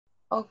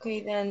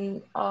Okay,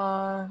 then,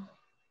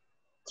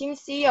 Team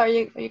C, are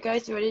you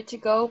guys ready to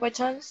go by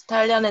chance?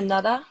 Thailand and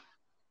Nada?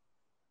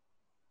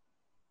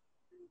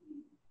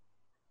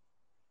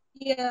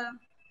 Yeah.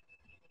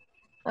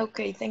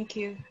 Okay, thank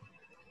you.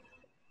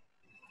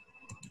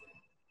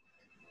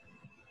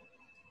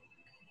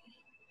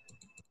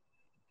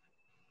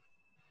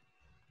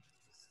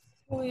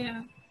 Oh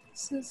yeah,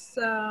 this is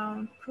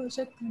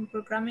project in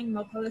programming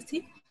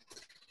mobility.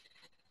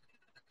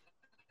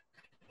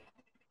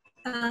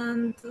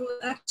 And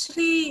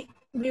actually,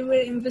 we were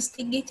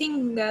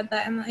investigating the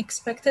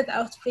unexpected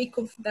outbreak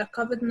of the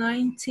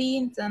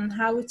COVID-19 and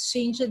how it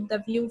changed the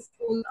view of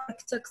all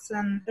architects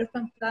and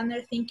urban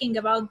planners thinking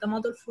about the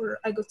model for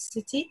a good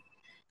city,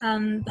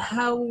 and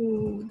how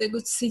the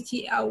good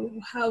city, or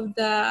how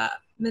the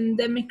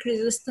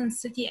pandemic-resistant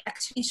city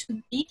actually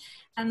should be,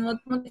 and what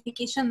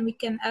modification we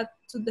can add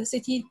to the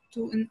city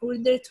in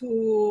order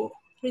to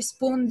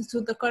respond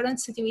to the current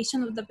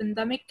situation of the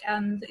pandemic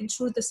and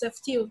ensure the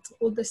safety of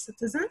all the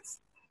citizens.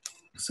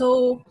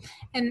 So,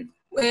 and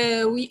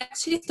we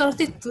actually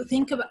started to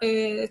think about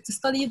to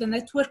study the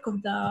network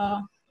of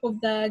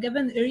the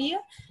given area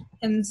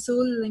in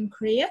Seoul in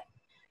Korea,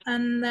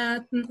 and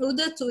in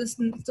order to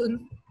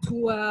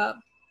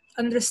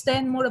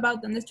understand more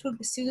about the network,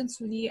 the students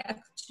we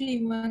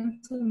actually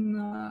went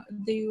on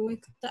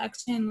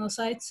a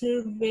site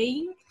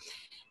surveying,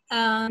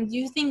 and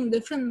using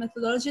different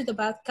methodologies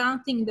about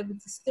counting the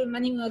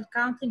manual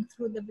counting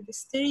through the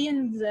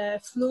pedestrians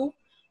flow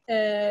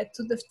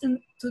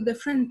to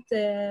different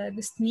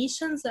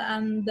destinations,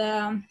 and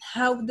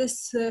how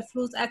this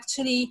flows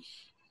actually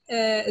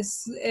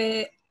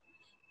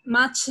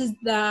matches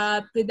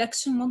the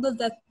prediction model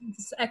that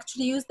is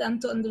actually used,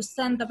 and to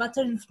understand the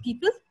pattern of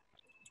people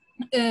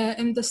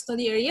in the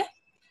study area.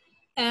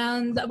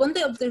 And upon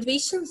the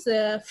observations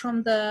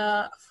from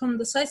the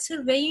site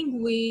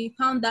surveying, we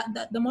found that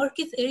the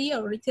market area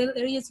or retail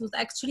areas was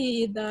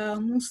actually the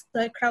most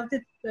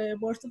crowded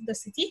part of the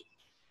city,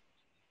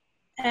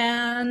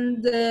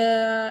 and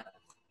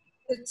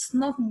it's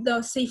not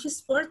the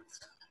safest part.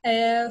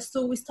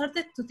 So we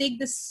started to take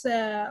this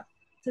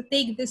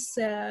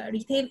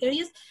retail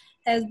areas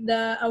as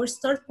our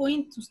start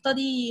point to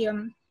study.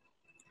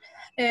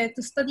 The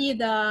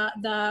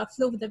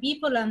flow of the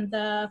people and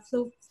the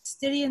flow of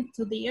pedestrians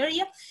to the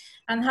area,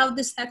 and how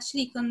this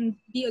actually can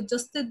be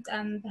adjusted,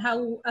 and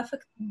how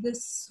affect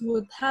this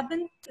would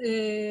happen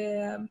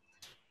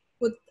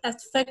would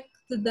affect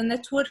the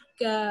network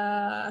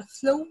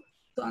flow.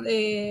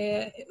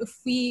 If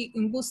we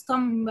impose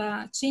some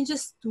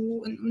changes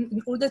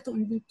in order to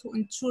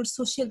ensure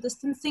social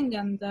distancing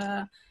and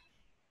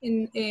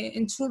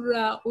ensure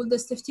all the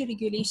safety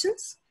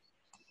regulations.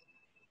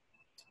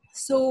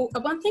 So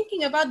upon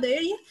thinking about the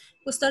area,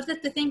 we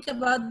started to think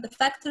about the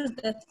factors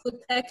that could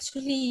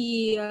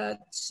actually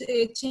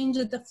change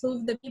the flow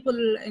of the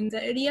people in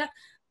the area,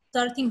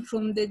 starting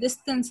from the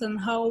distance and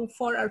how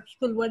far are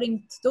people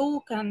willing to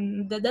talk,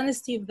 and the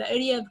density of the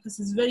area, because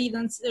it's a very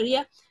dense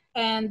area,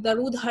 and the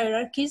road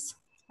hierarchies,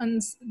 and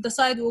the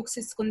sidewalks,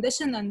 its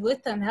condition and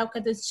width, and how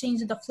can it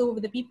change the flow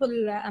of the people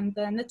and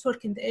the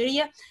network in the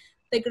area,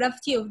 the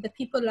gravity of the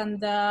people, and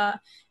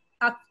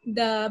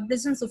the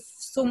presence of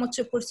so much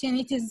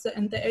opportunities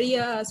in the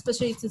area,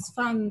 especially it is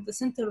found in the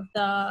center of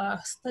the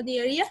study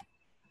area.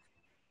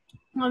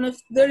 And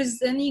if there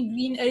is any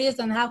green areas,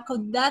 and how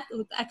could that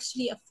would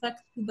actually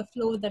affect the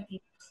flow of the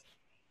people.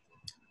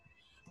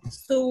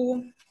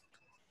 So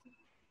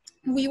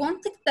we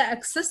wanted to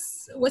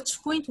access which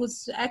point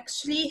was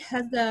actually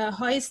has the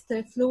highest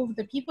flow of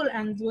the people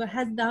and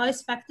has the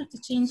highest factor to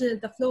change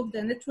the flow of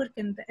the network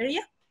in the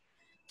area.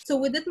 So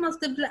we did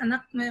multiple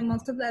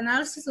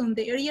analysis on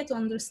the area to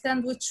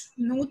understand which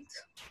node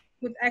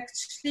would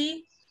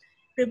actually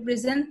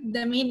represent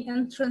the main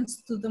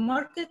entrance to the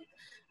market,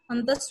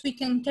 and thus we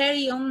can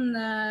carry on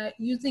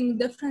using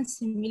different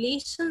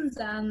simulations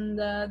and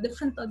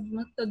different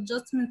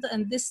adjustments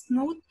in this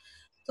node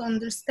to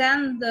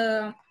understand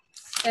the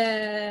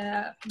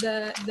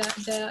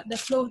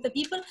flow of the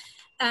people,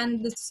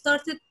 and it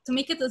started to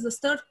make it as a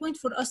start point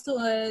for us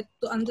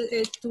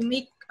to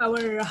make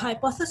our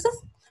hypothesis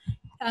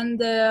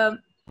and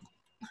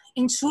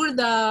ensure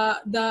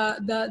all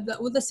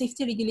the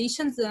safety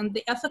regulations and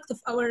the effect of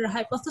our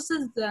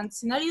hypothesis and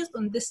scenarios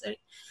on this area.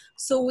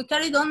 So we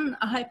carried on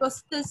a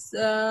hypothesis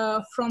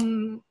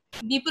from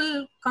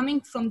people coming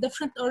from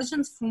different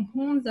origins, from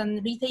homes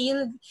and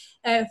retail,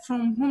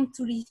 from home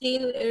to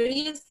retail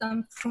areas,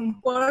 and from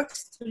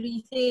parks to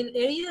retail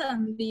area,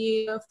 and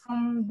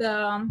from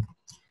the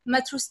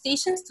metro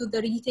stations to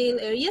the retail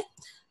area,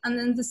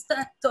 and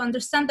to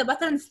understand the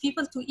pattern of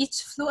people to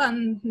each flow,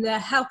 and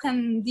how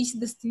can these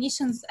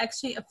destinations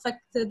actually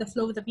affect the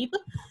flow of the people.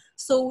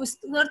 So we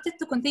started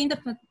to contain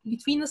the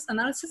between us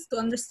analysis to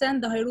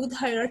understand the road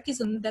hierarchies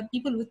and that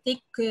people would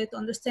take to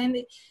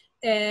understand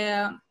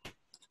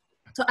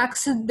to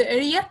access the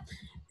area.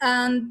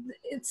 And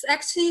it's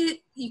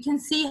actually, you can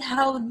see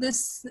how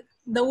this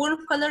the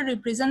warm color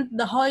represent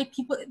the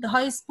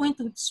highest point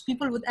which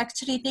people would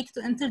actually take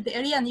to enter the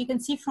area. And you can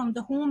see from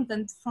the home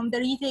and from the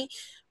retail,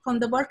 from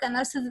the park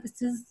analysis, it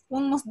is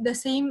almost the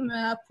same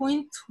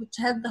point which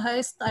had the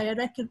highest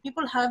hierarchical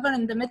people. However,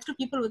 in the metro,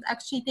 people would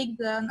actually take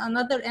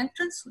another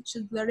entrance, which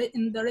is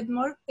in the red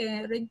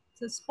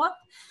spot,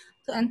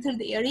 to enter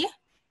the area.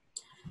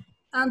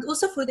 And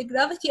also for the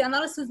gravity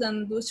analysis,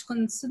 and which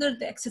consider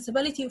the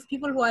accessibility of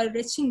people who are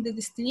reaching the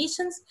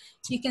destinations,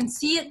 you can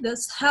see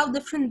this how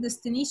different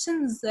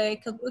destinations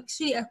can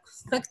actually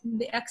affect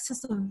the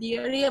access of the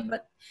area.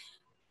 But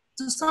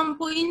to some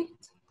point,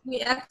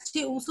 we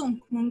actually also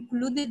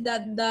concluded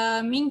that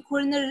the main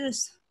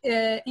corners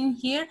in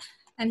here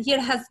and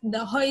here has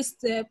the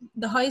highest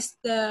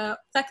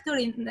factor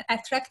in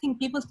attracting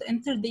people to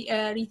enter the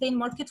retail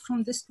market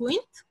from this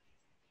point.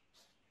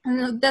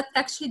 And that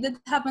actually did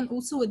happen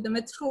also with the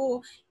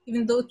metro,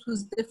 even though it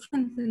was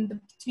different in the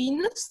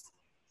between us.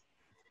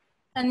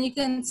 And you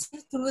can see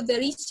through the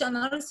reach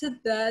analysis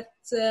that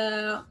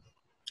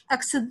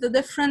access the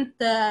different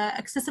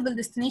accessible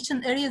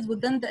destination areas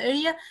within the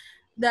area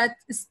that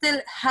still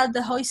had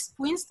the highest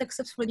points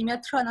except for the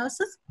metro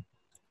analysis.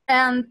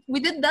 And we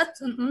did that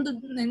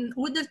in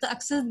order to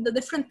access the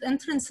different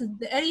entrances of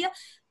the area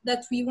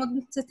that we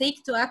want to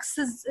take to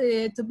access,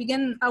 to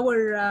begin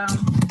our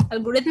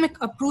algorithmic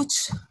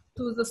approach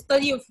to the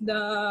study of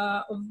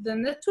the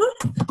network,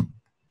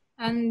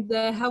 and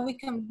how we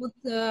can put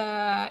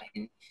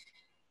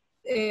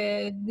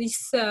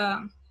these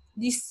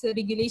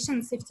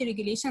regulations, safety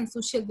regulations,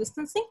 social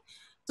distancing.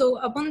 So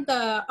upon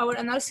our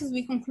analysis,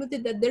 we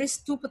concluded that there is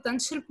two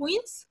potential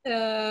points.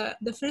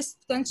 The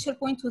first potential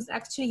point was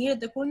actually here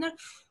at the corner,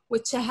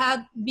 which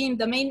had been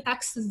the main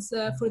access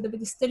for the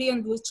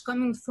pedestrian, which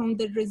coming from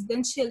the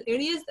residential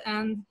areas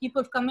and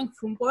people coming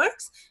from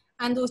works,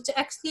 and which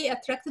actually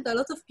attracted a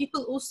lot of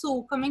people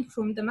also coming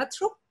from the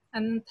metro,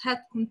 and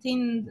had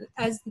contained,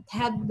 as it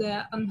had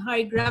a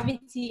high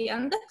gravity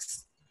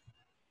index.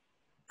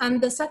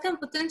 And the second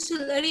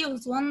potential area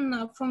was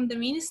one from the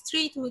main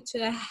street, which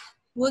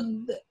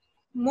would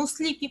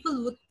mostly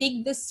people would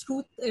take this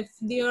route if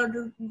they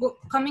are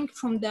coming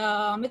from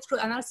the metro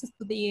analysis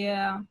to the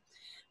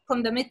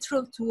from the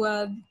metro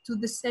to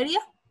this area.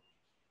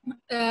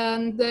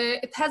 And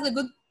it has a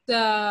good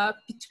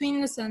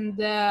betweenness and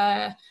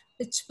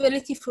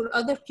reachability for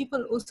other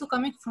people also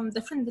coming from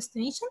different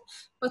destinations.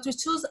 But we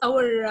chose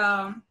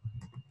our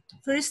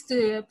first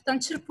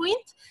potential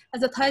point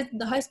as it has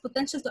the highest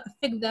potential to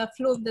affect the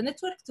flow of the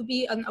network to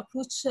be an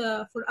approach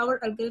for our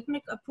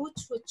algorithmic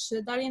approach, which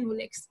Darian will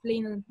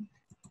explain.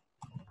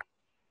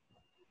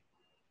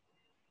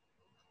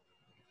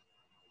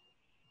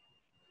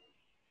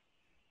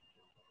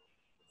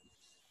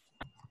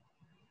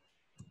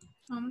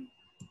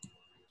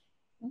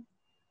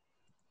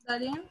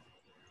 Darian?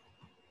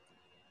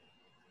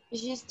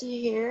 Is she still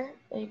here?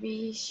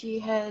 Maybe she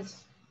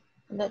has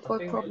a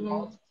network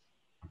problem.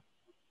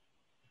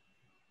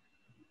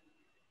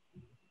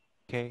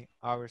 Okay,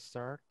 I will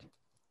start.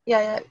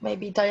 Yeah,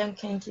 maybe Diane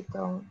can keep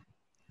going.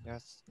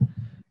 Yes.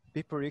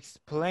 Before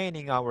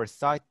explaining our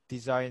site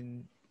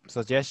design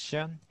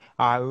suggestion,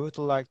 I would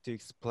like to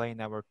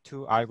explain our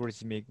two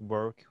algorithmic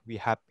work we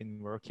have been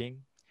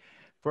working.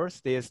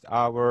 First is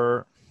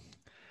our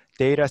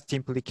data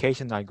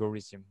simplification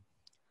algorithm.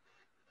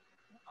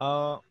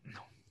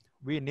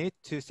 We need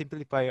to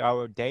simplify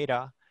our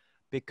data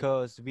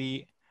because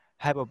we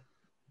have a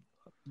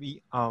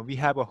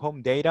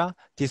home data.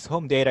 This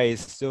home data is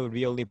so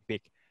really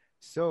big.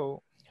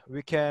 So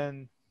we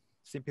can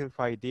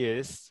simplify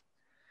this.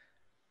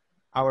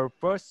 Our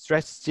first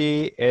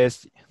strategy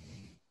is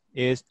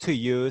to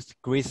use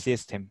grid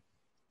system.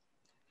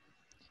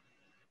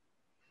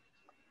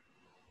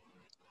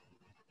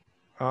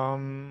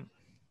 A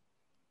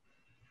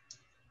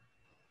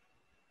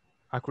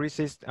grid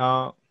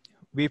system,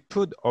 we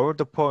put all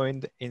the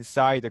points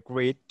inside the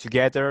grid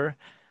together.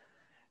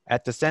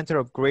 At the center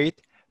of grid,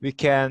 we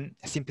can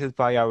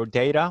simplify our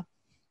data,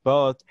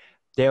 but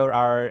there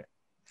are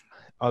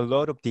a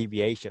lot of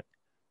deviation.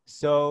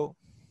 So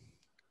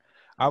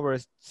our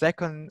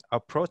second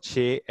approach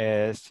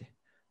is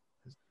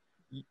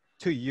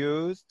to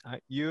use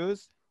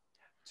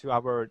to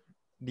our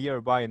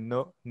nearby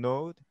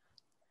node.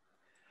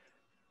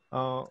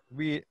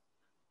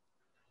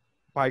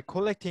 By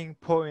collecting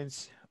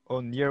points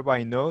on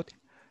nearby node,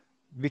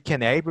 we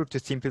can able to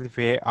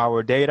simplify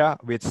our data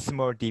with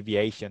small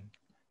deviation.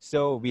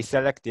 So we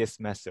select this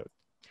method.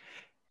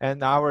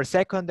 And our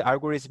second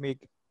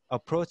algorithmic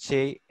approach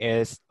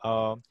is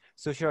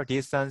social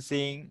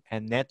distancing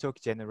and network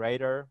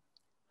generator.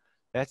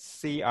 Let's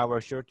see our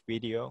short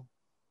video.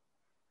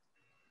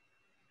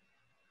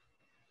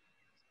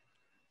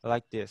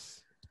 Like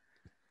this.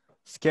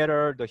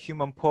 Scatter the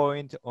human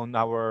point on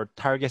our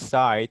target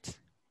site,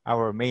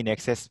 our main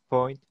access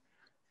point,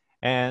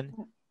 and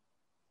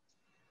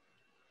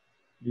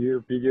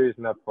your video is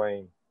not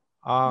playing.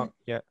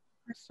 Yeah,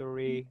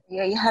 sorry.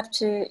 Yeah, you have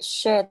to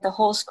share the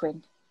whole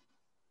screen.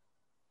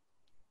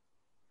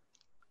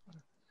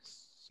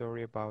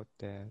 Sorry about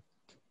that.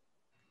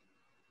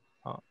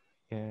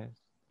 Yes,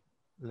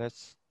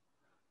 let's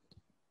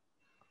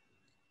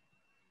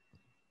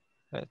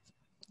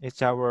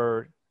it's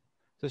our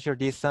social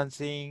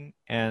distancing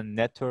and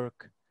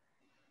network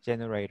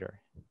generator.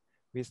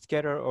 We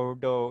scatter all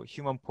the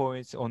human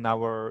points on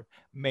our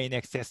main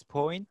access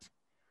point,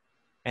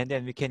 and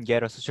then we can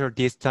get a social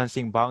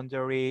distancing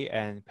boundary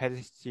and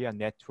pedestrian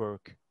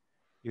network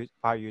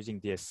by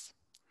using this.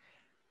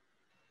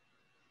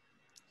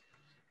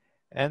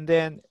 And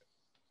then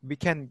we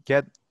can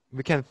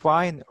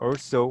find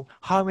also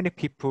how many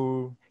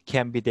people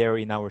can be there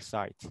in our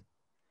site.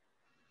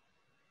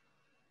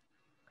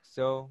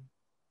 So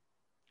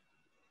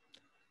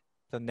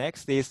the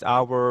next is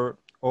our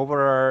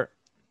overall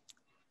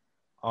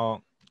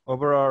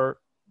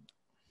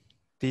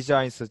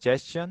design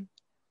suggestion.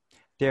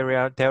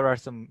 There are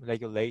some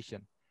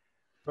regulation.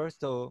 First,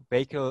 the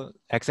vehicle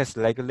access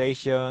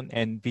regulation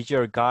and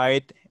visual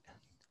guide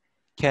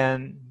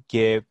can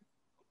give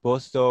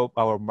both of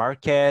our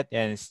market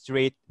and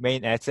street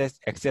main access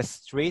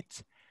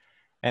streets,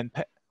 and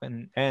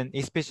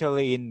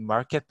especially in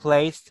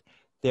marketplace,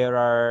 there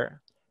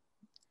are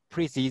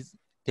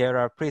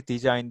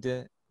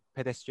pre-designed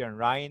pedestrian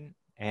line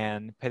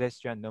and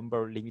pedestrian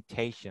number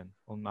limitation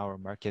on our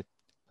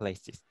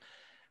marketplaces.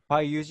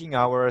 By using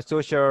our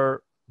social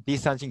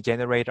distancing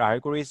generator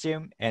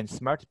algorithm and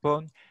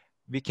smartphone,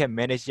 we can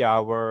manage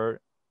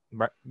our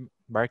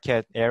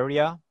market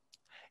area.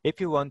 If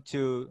you want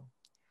to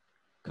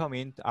come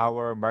into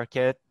our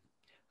market,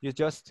 you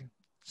just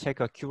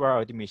check a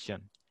QR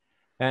admission.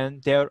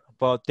 And there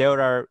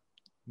are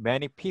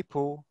many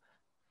people,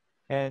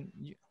 and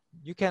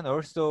you can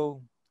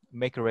also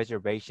make a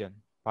reservation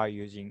by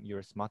using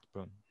your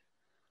smartphone.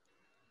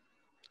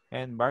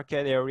 And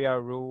market area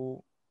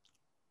rule,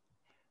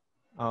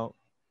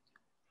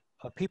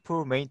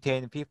 people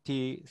maintain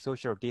 50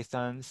 social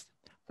distance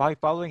by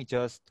following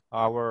just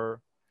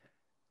our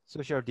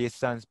social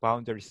distance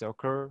boundary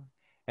circle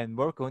and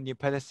work on the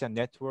pedestrian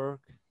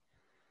network.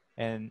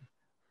 And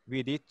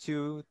we need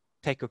to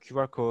take a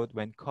QR code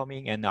when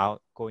coming and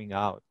going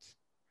out.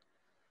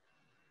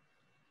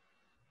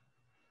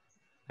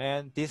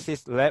 And this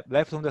is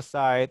left on the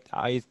side.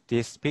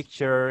 This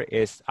picture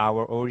is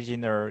our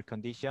original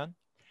condition.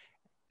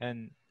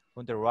 And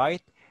on the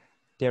right,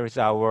 there is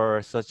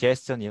our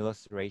suggestion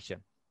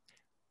illustration.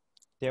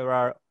 There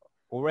are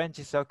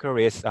orange circle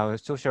is our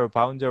social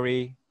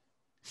boundary,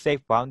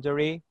 safe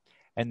boundary,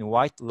 and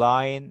white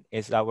line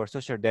is our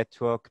social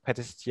network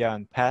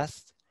pedestrian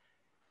path.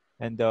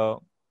 And the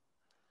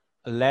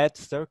red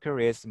circle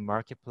is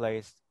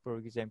marketplace, for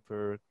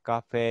example,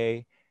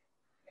 cafe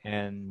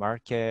and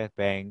market,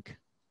 bank,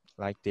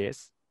 like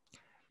this.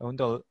 On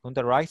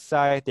the right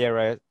side,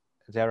 there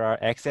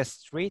are access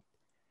street.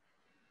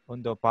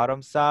 On the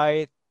bottom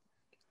side,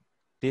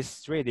 this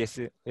street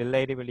is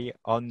relatively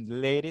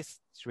unrelated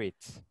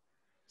street.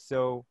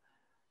 So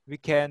we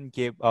can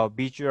give a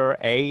visual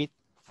aid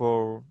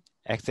for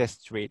access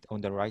street on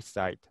the right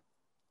side.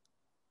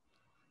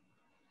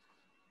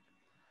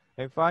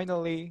 And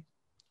finally,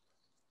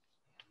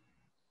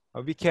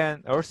 we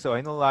can also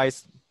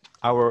analyze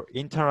our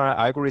internal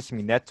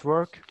algorithmic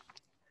network.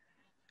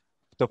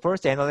 The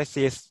first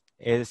analysis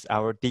is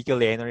our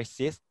degree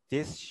analysis.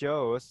 This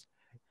shows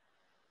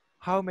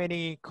how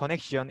many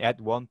connection at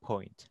one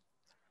point.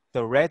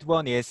 The red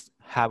one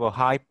have a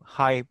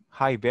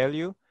high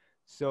value,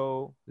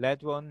 so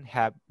red one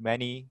have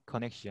many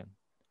connection.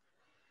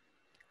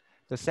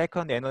 The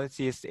second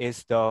analysis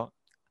is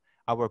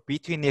our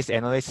betweenness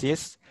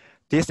analysis.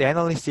 This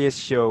analysis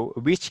show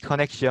which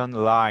connection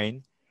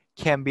line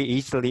can be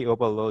easily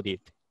overloaded.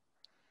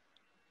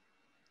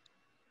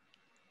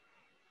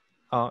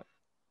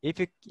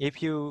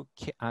 If you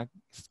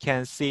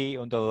can see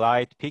on the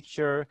right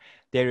picture,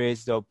 there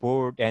is the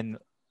board and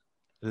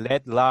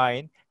red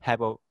line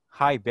have a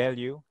high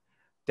value.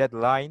 That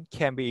line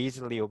can be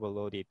easily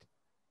overloaded,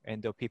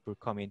 and the people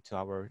come into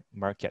our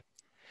market.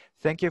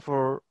 Thank you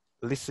for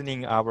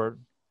listening our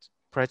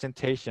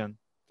presentation.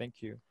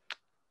 Thank you.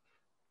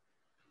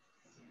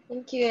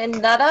 Thank you.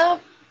 And Nada,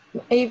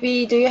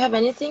 maybe do you have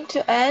anything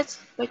to add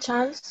by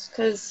chance?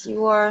 Because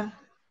you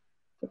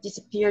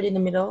disappeared in the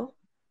middle.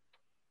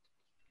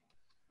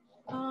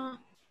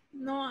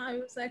 No, I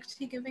was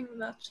actually giving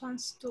that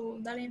chance to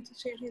Darian to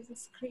share his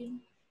screen.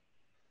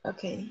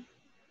 Okay.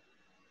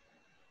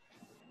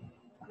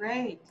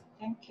 Great,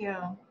 thank you.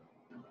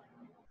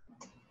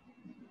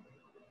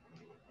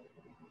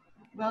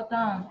 Well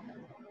done.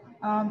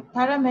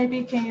 Tara,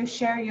 maybe can you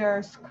share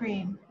your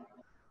screen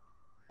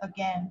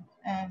again,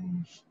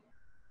 and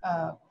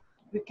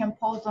we can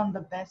pause on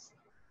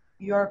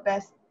your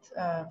best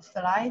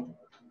slide,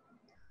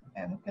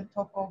 and we can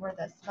talk over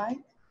that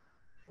slide.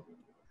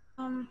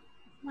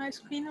 My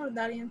screen or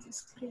Darian's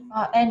screen?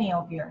 Any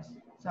of yours,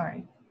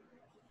 sorry.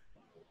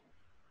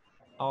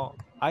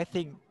 I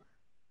think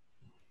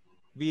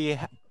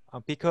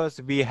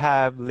because we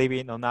have live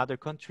in another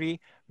country,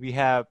 we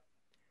have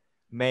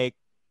make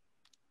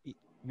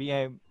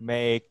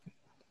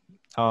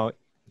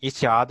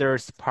each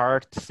other's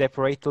part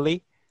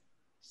separately,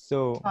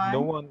 so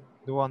no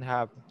one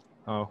have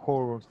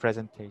whole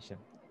presentation.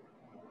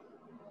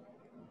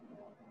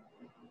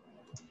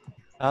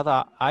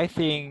 Nada, I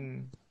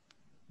think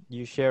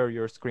you share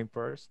your screen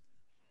first.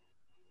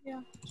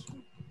 Yeah, sure.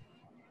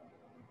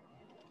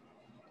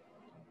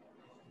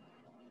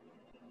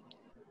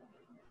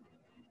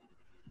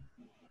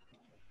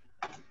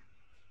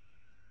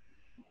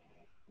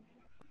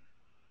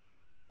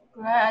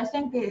 I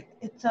think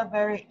it's a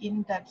very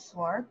in-depth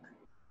work,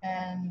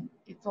 and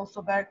it's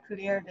also very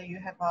clear that you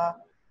have a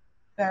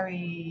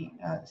very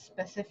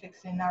specific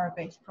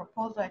scenario-based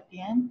proposal at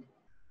the end,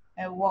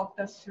 and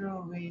walked us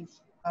through with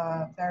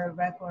a very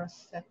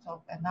rigorous set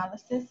of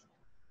analysis.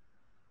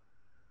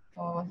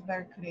 So it was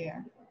very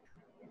clear.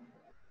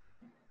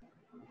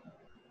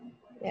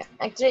 Yeah,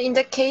 actually, in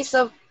the case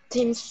of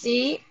Team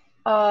C,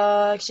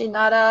 actually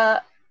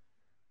Nara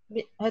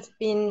has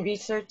been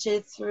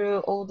researched through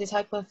all these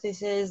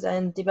hypotheses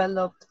and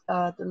developed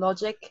the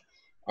logic,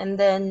 and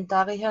then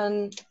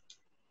Darihyun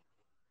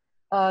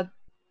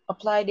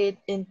applied it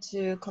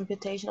into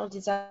computational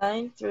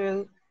design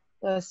through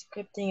the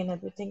scripting and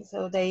everything.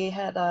 So they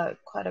had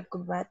quite a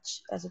good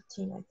match as a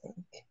team, I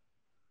think.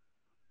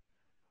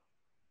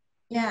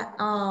 Yeah,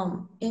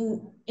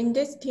 in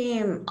this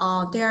team,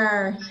 they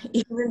are,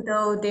 even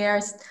though they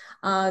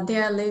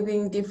are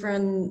living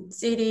different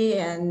city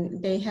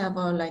and they have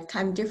like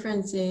time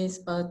differences,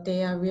 but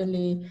they are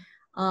really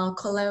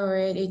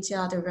collaborate each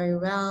other very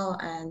well.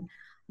 And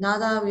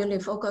Nada really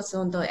focus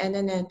on the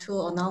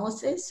NNN2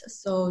 analysis.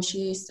 So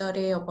she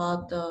studied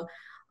about the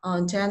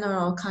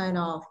general kind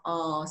of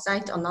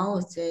site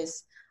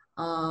analysis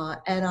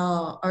at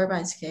a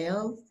urban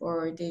scale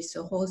for this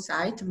whole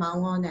site,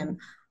 Mangwon and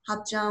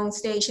Hapjeong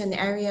station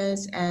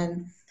areas,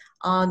 and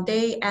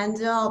they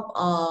end up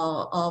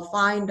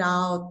find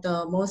out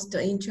the most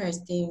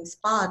interesting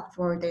spot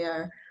for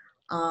their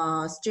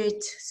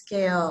street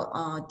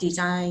scale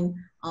design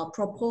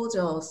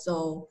proposal.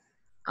 So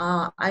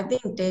I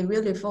think they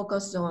really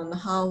focus on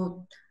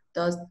how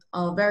the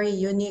very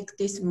unique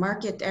this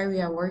market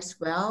area works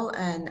well,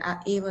 and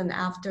even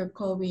after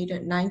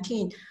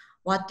COVID-19,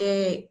 what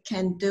they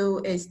can do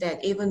is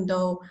that even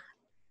though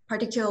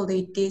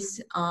particularly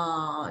this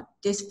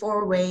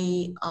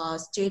four-way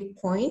street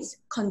points,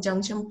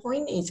 conjunction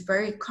point is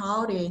very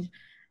crowded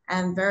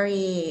and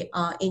very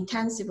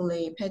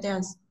intensively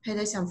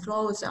pedestrian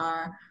flows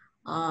are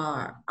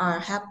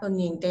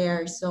happening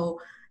there. So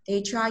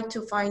they try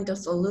to find a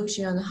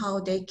solution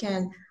how they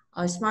can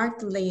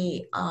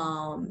smartly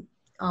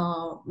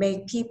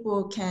make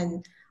people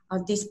can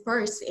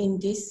disperse in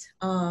this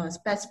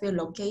specific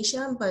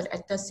location, but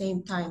at the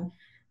same time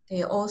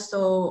they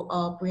also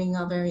bring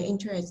up very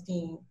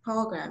interesting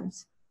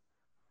programs.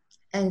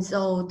 And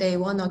so they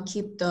want to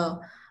keep the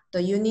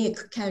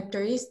unique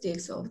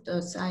characteristics of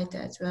the site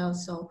as well.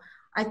 So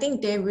I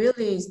think they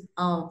really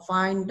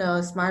find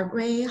a smart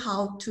way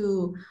how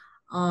to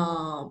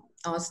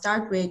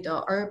start with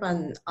the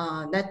urban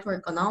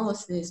network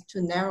analysis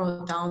to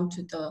narrow down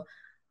to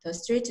the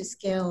street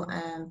scale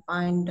and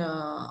find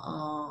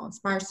a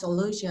smart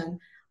solution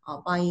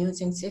by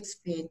using 6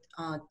 feet,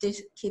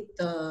 keep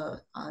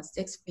the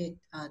 6 feet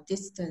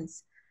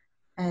distance,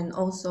 and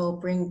also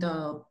bring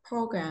the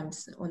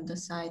programs on the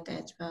site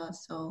as well.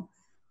 So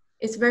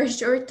it's very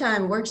short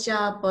time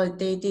workshop, but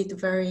they did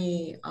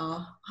very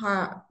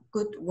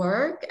good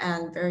work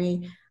and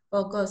very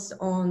focused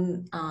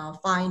on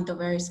find the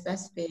very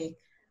specific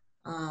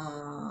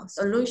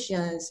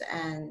solutions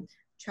and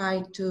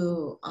try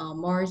to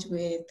merge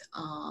with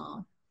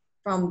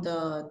from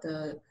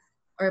the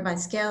urban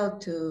scale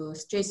to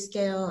street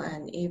scale,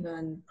 and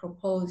even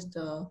propose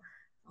the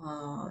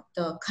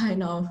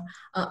kind of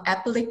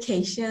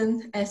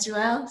application as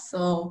well.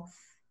 So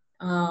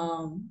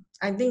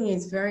I think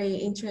it's very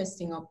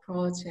interesting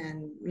approach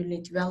and really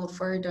develop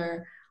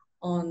further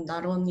on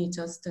not only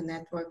just the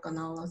network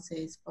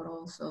analysis, but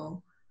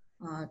also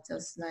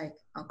just like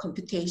a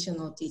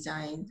computational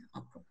design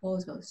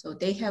proposal. So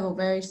they have a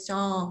very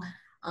strong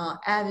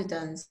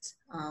evidence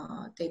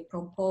they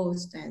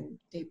proposed and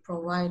they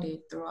provided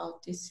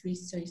throughout this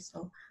research.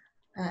 So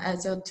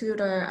as a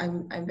tutor,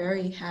 I'm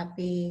very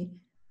happy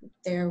with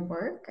their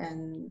work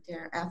and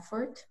their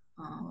effort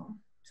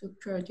to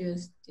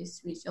produce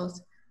these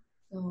results.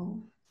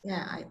 So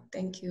yeah, I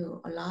thank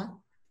you a lot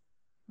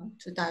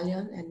to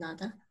Dalian and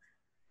Nada.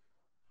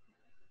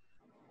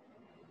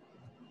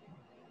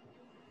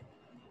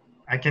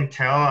 I can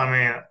tell. I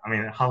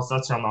mean, how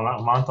such an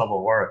amount of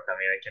work. I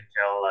mean, I can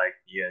tell. Like,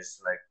 yes,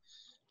 like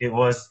it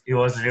was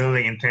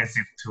really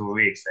intensive 2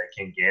 weeks. I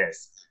can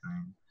guess.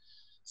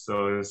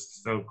 So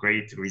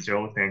great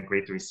result and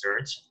great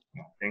research.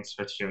 Thanks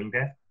for sharing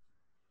that.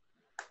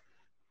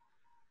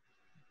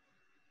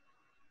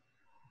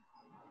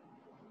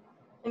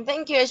 And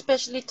thank you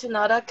especially to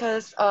Nada,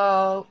 because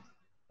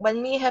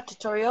when we have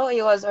tutorial,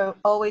 it was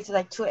always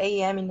like 2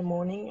 a.m. in the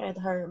morning at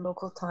her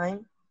local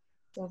time.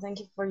 So thank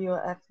you for your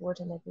effort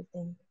and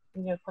everything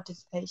and your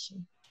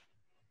participation.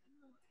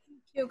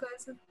 Thank you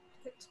guys.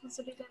 It was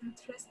really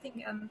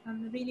interesting and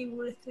really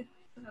worth it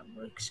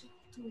workshop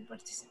to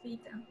participate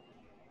in.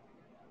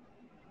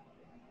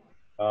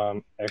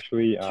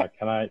 Actually,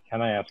 can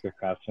I ask a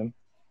question?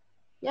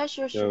 Yeah,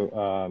 sure.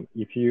 So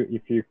if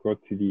you go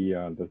to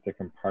the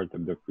second part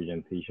of the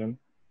presentation,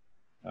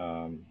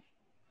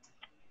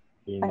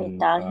 if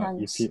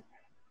you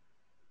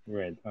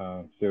right,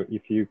 so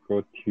if you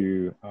go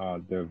to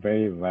the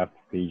very last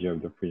page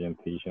of the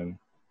presentation.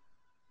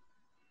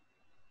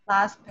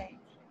 Last page.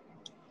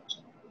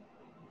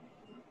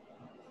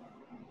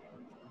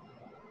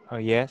 Oh,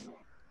 yes.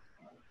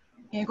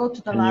 Can you go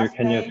to the last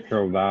Can page? you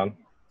scroll down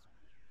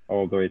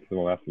all the way to the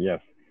left?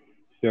 Yes.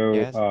 So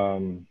Yes.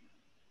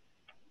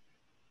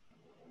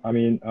 I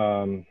mean,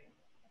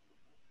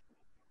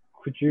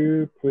 could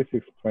you please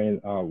explain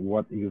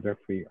what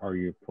exactly are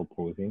you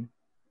proposing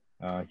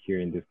here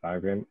in this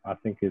diagram? I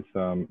think it's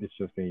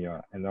just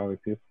a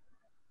analysis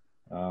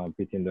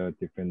between the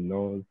different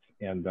nodes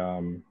and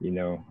you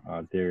know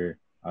their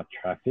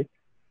traffic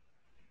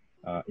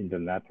in the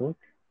network.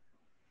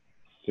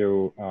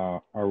 So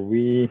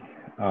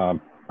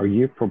are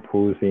you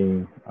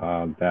proposing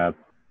that,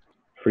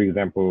 for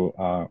example,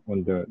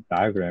 on the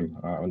diagram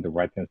on the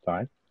right hand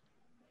side,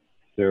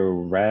 so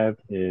red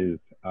is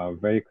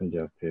very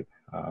congested,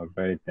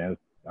 very dense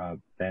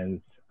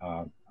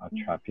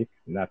traffic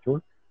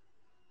network,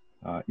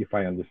 if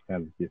I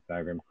understand this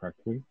diagram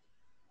correctly.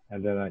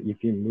 And then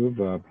if you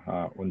move up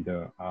on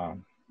the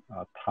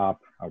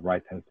top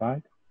right hand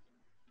side,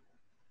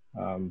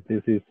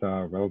 this is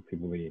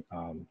relatively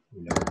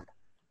you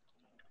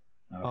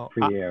know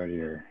free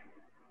area.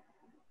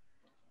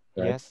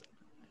 Right? Yes.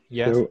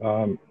 Yes.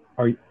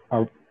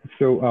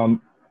 So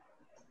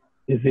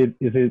is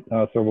it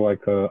sort of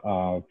like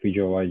a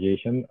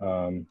visualization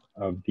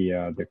of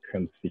the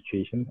current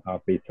situation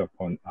based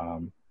upon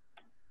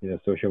you know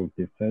social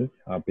distance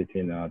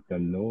between the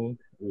node,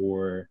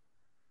 or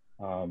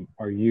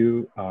are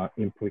you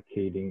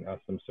implicating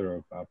some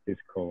sort of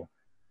physical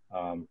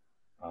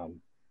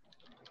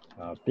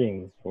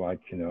things like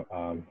you know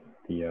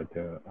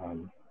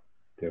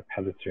the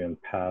pedestrian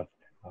path,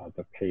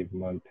 the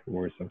pavement,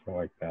 or something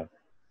like that?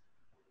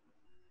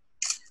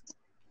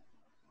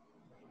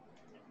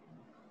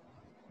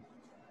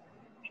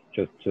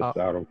 Just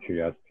out of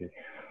curiosity.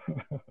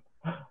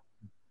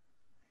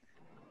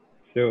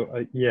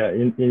 So yeah,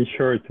 in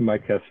short, my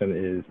question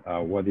is,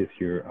 what is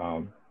your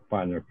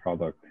final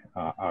product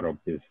out of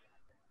this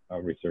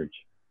research?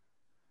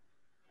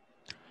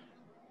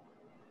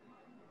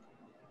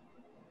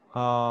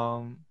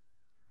 I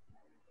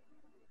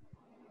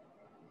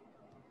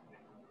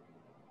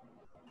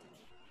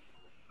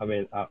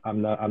mean,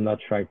 I'm not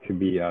trying to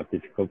be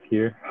difficult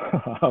here.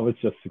 I was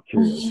just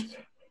curious.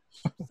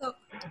 So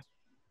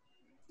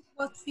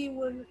what we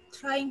were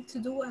trying to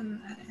do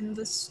in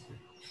this,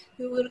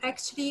 we were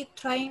actually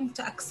trying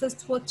to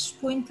access which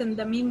point in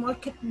the main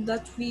market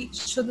that we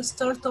should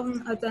start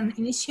on as an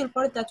initial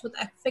part that would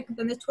affect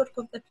the network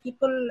of the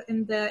people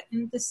in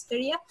this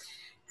area.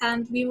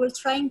 And we were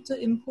trying to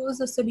impose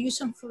a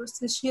solution for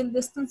social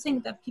distancing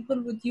that people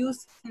would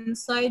use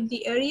inside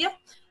the area,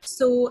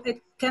 so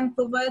it can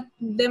provide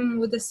them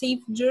with a safe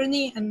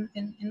journey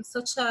in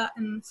such a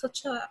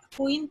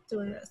point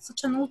or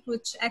such a node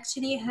which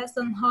actually has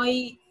a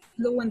high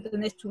flow in the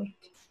network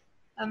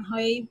and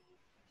high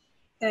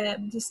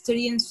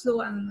pedestrian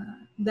flow and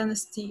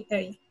density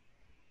area.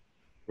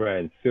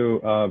 Right.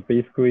 So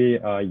basically,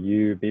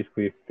 you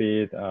basically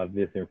feed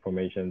this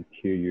information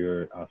to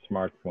your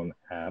smartphone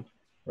app,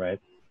 right?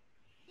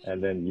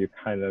 And then you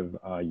kind of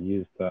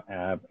use the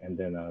app and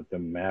then the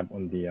map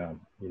on the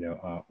you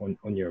know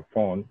on your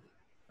phone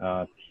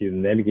to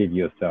navigate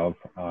yourself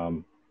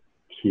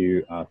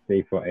to a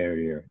safer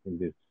area in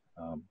this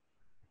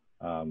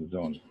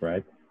zone,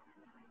 right?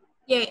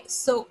 Yeah.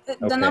 So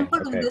the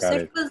number of the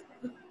circles,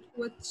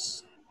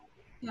 which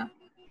yeah.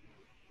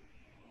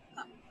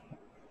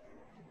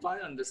 If I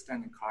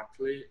understand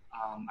correctly,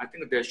 I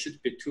think there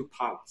should be two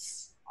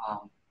parts. I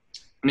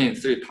mean,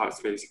 three parts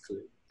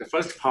basically. The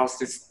first part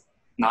is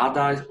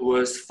NADA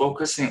was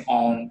focusing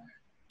on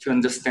to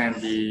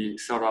understand the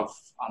sort of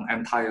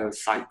entire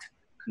site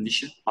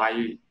condition by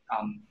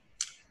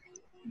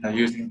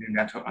using the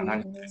network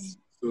analysis,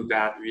 so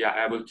that we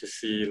are able to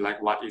see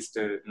like what is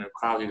the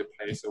crowded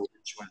place or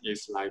which one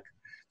is like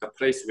the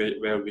place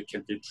where we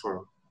can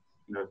detour,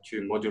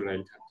 to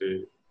modulate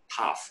the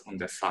path on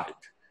the site.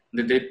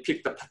 And they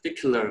picked a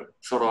particular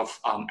sort of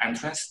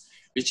entrance,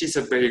 which is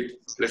a very,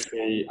 let's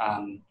say,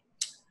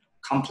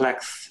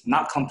 complex,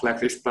 not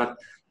complex, but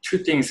two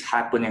things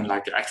happening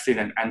like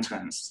accident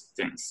entrance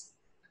things.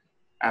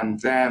 And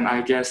then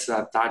I guess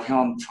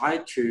Dahyun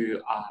tried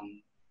to,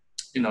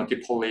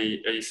 deploy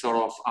a sort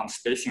of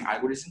spacing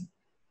algorithm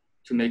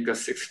to make a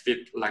 6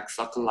 feet like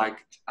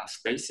circle-like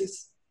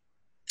spaces,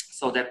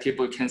 so that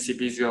people can see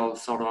visual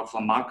sort of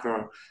a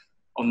marker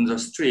on the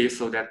street,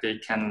 so that they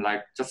can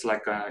like just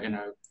like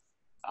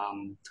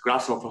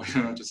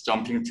grasshopper, just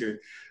jumping to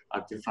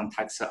different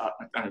types of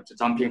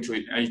jumping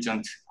to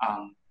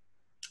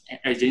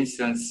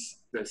adjacent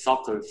the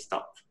circle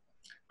stuff.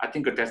 I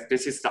think that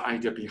this is the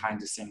idea behind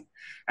the scene.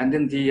 And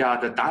then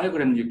the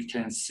diagram you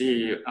can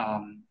see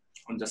on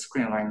the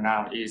screen right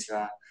now is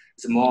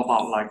It's more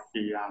about like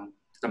the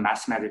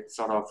mathematics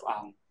sort of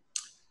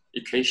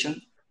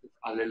equation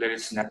related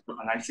to network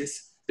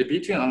analysis. The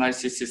B-twin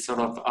analysis is sort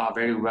of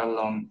very well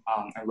known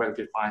and well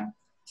defined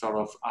sort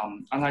of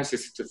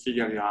analysis to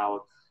figure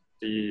out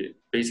the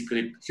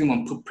basically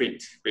human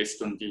footprint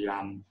based on the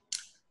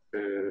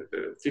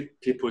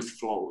people's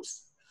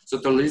flows. So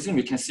the reason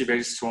we can see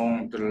very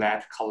strong the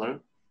red color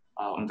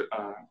on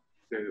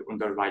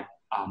the right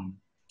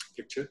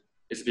picture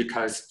is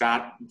because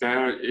that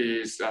there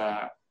is,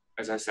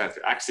 as I said,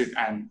 the exit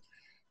and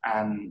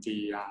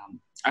the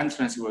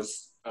entrance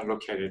was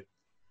located.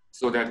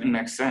 So that it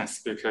makes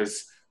sense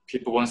because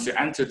people, once they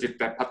enter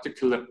that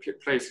particular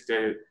place,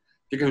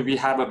 because we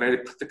have a very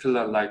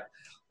particular, like,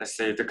 let's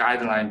say the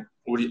guideline,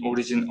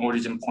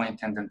 origin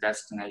point and then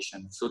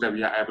destination, so that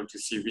we are able to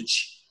see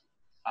which,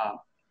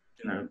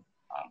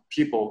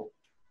 people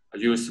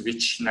use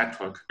which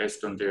network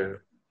based on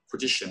their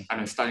position,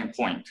 starting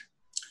point.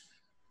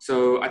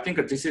 So I think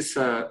that this is,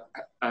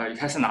 it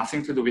has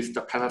nothing to do with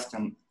the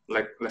pedestrian,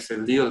 like, let's say,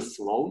 real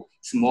flow.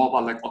 It's more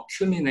about like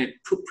accumulate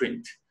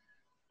footprint,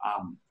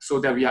 so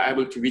that we are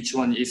able to which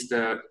one is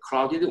the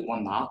crowded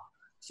or not,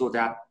 so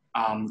that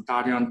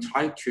Darian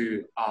tried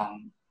to,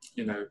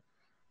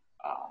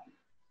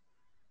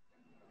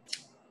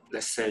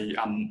 let's say,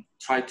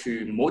 try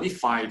to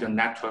modify the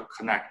network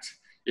connect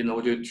in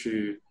order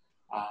to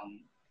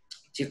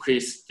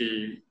decrease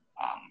the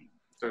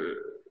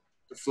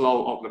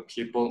flow of the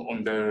people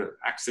on the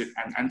exit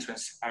and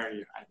entrance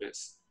area, I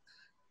guess.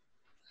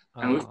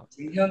 And with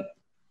Junghyun,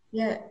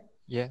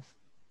 Yes.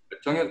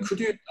 Junghyun, could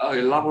you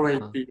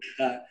elaborate the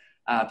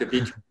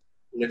bit a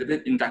little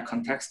bit in that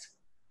context?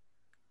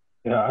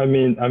 Yeah, I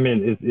mean,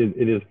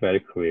 it is very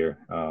clear.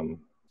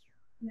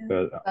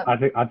 But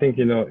I think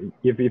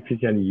if you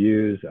can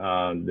use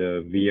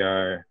the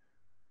VR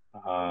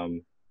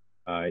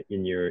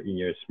in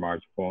your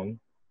smartphone,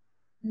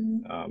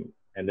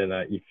 and then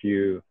if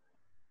you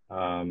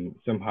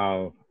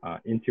somehow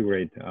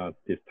integrate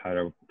this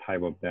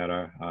type of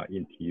data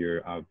into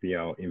your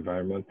VR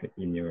environment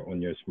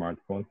on your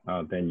smartphone,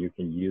 then you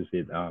can use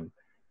it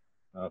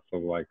sort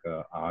of like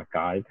a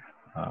guide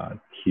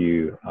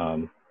to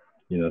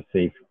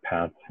safe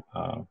path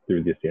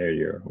through this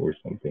area or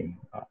something.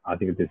 I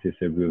think this is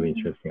a really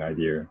interesting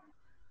idea.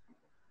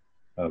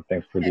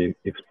 Thanks for the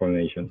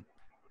explanation.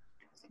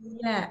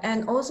 Yeah,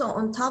 and also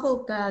on top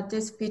of that,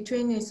 this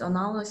betweenness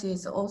analysis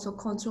is also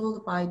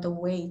controlled by the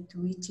weight,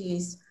 which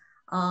is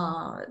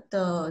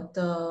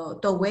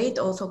the weight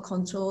also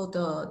control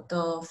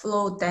the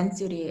flow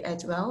density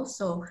as well.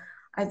 So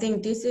I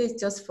think this is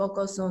just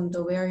focused on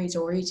the where is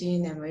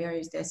origin and where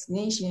is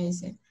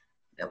destinations. And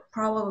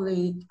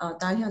probably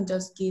Dahyun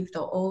just give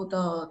all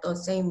the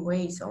same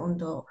weights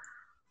on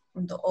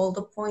all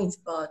the points,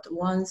 but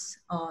once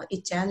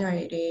it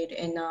generated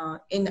and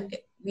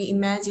we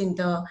imagine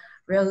the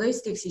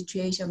realistic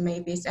situation,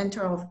 maybe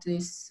center of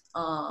this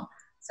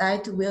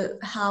site will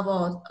have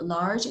a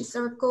large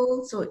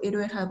circle, so it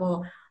will have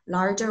a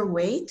larger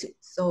weight.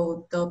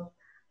 So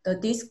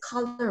this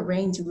color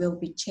range will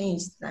be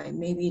changed. Like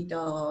maybe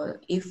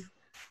if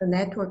the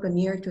network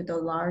near to the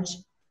large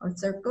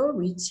circle,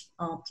 which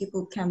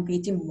people can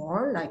visit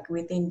more, like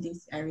within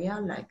this area,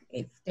 like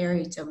if there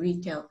is a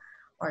retail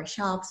or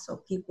shop, so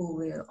people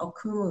will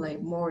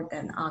accumulate more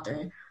than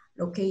other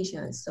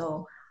locations.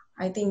 So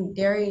I think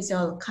there is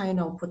a kind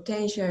of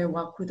potential.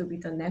 What could be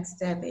the next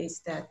step is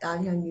that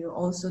Dahyun, you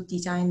also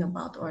design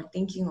about or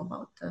thinking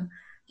about the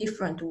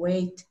different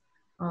weight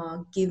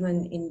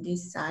given in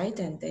this site,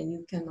 and then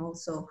you can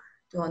also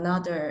do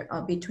another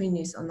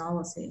betweenness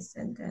analysis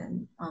and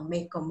then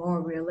make a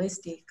more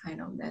realistic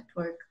kind of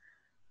network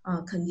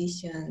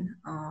condition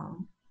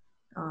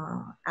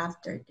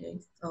after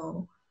this.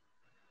 So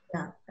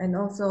yeah, and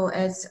also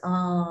as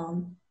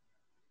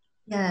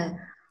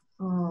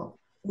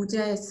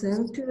Uje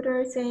Seung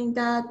tutor saying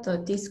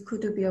that this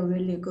could be a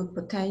really good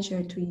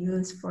potential to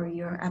use for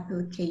your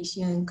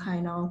application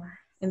kind of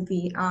in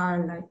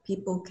VR, like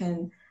people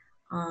can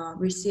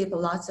receive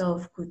lots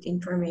of good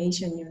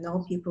information,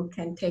 people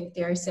can take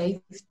their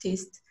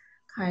safest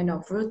kind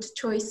of route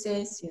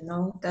choices,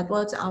 that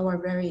was our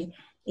very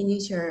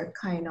initial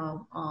kind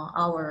of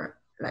our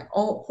like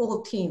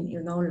whole team,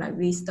 like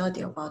we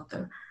study about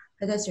the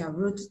pedestrian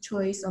route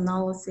choice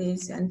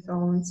analysis and so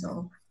on.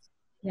 So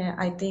yeah,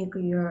 I think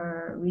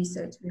your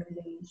research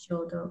really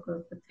showed a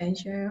good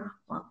potential.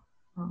 What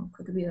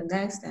could be the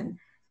next, and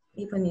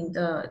even in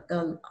the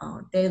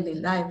daily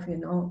life,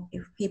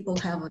 if people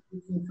have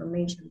this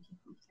information,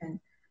 people can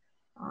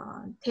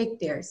take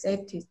their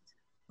safety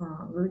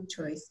route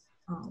choice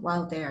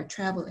while they are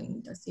traveling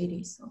in the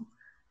city. So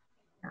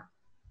yeah.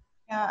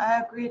 Yeah,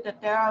 I agree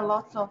that there are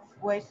lots of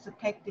ways to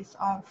take this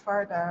on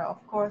further.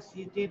 Of course,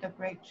 you did a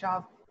great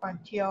job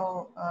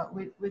until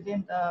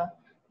within the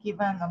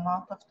given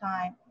amount of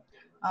time.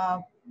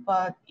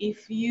 But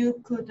if you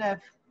could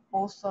have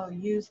also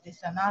used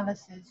this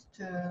analysis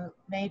to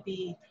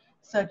maybe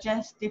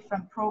suggest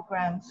different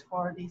programs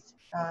for this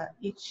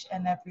each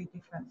and every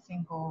different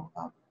single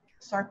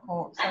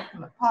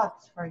circular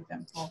pods, for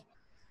example,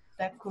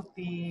 that could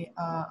be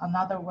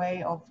another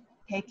way of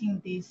taking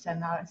this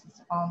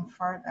analysis on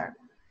further.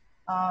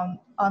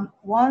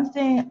 One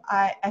thing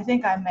I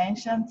think I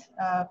mentioned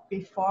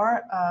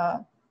before,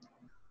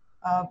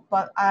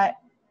 but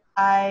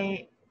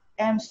I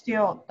am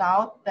still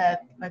doubt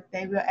that like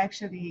they will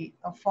actually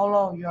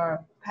follow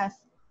your path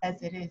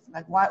as it is.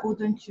 Like why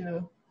wouldn't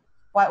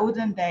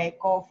they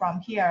go from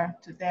here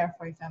to there,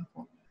 for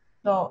example?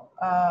 So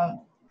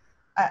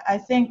I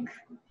think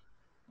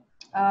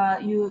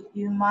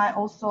you might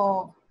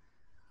also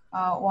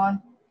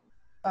want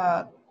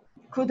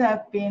could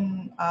have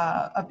been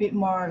a bit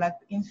more like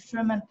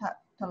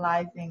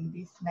instrumentalizing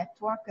this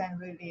network and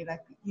really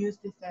like use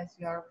this as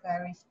your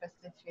very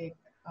specific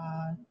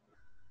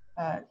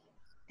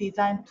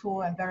design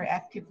tool and very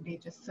actively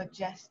just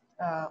suggest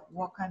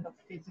what kind of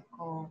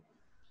physical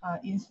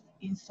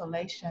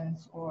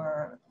installations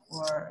or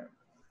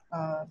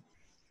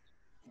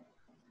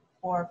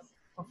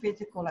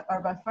physical like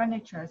urban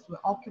furnitures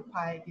will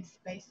occupy these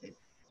spaces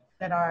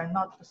that are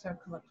not the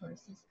circulatory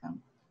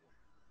system.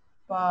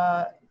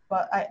 But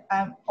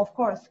I'm of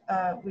course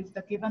with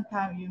the given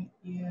time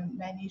you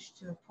manage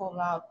to pull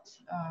out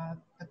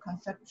the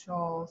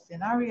conceptual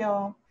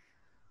scenario.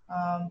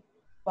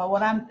 But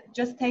what I'm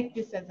just take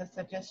this as a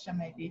suggestion,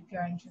 maybe if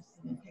you're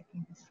interested in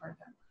taking this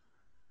further.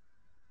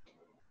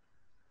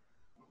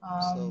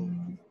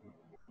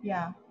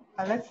 Yeah,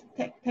 let's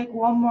take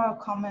one more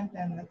comment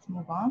and let's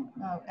move on,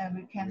 and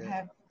we can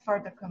have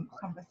further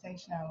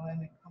conversation when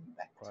we come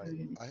back to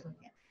Unit 2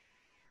 again.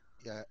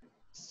 Yeah.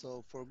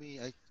 So for me,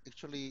 I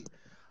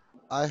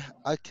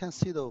can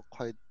see the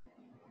quite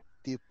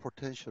deep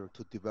potential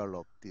to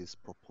develop this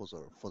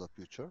proposal for the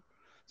future.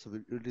 So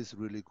it is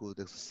really good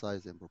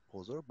exercise and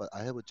proposal, but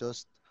I have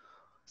just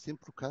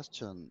simple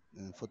question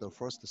for the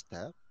first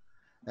step.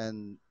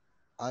 And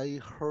I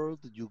heard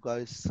you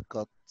guys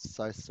got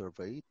site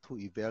survey to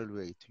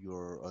evaluate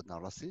your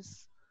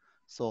analysis.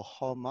 So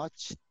how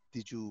much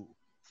did you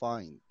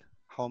find?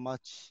 How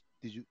much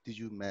did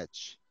you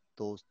match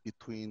those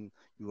between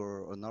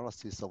your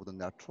analysis of the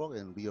network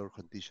and real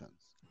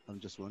conditions? I'm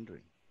just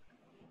wondering.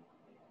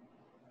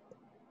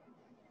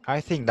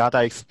 I think that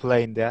I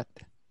explained that.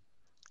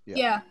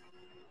 Yeah.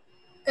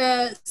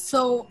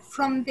 So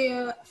from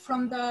the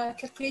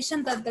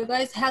calculation that the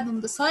guys had on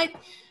the site,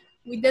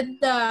 we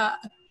did a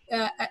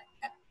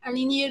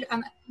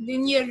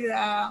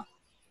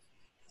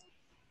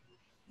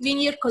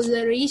linear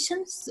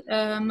correlations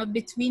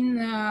between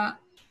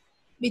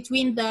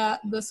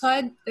the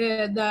side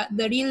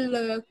the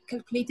real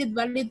calculated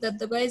value that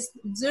the guys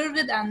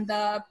observed and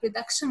the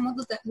production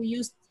model that we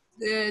used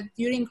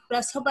during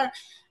Grasshopper,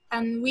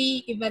 and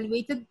we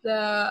evaluated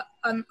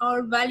an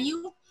R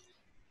value.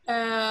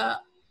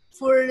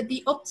 For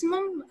the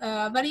optimum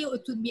value,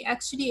 it would be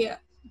actually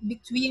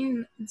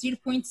between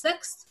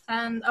 0.6,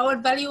 and our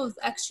value is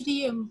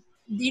actually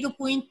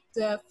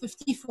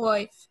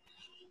 0.55.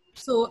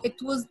 So it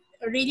was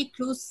a really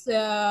close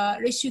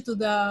ratio to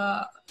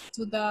the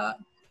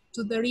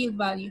real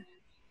value.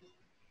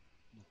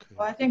 Okay.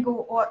 Well, I think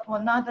what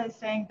Nada is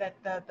saying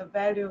that the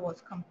value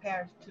was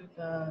compared to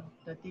the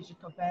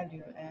digital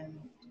value and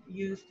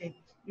used the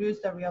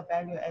real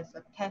value as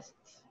a test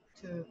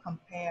to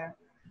compare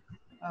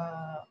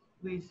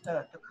with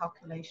the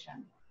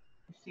calculation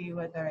to see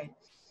whether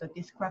the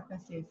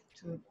discrepancy is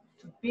too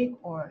big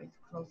or it's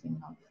close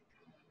enough.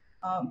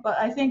 But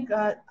I think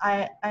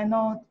I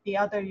know the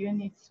other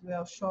units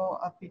will show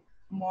a bit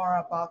more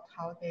about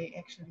how they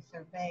actually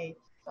surveyed.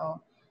 So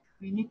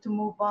we need to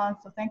move on.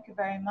 So thank you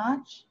very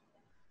much.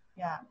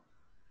 Yeah.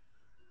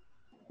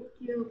 Thank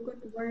you.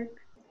 Good work.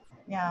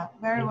 Yeah,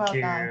 very well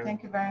done.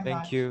 Thank you very much.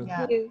 Thank you. Yeah.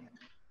 Thank you.